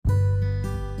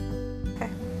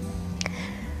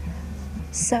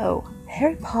So,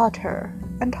 Harry Potter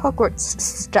and Hogwarts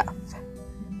stuff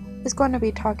is going to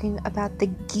be talking about the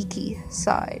geeky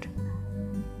side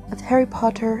of Harry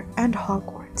Potter and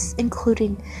Hogwarts,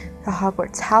 including the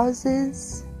Hogwarts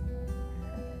houses,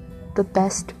 the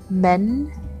best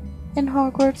men in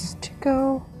Hogwarts to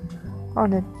go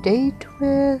on a date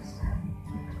with.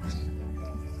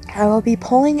 I will be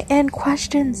pulling in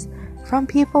questions from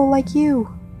people like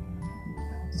you.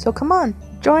 So come on,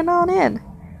 join on in.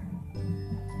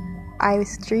 I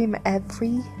stream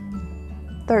every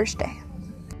Thursday.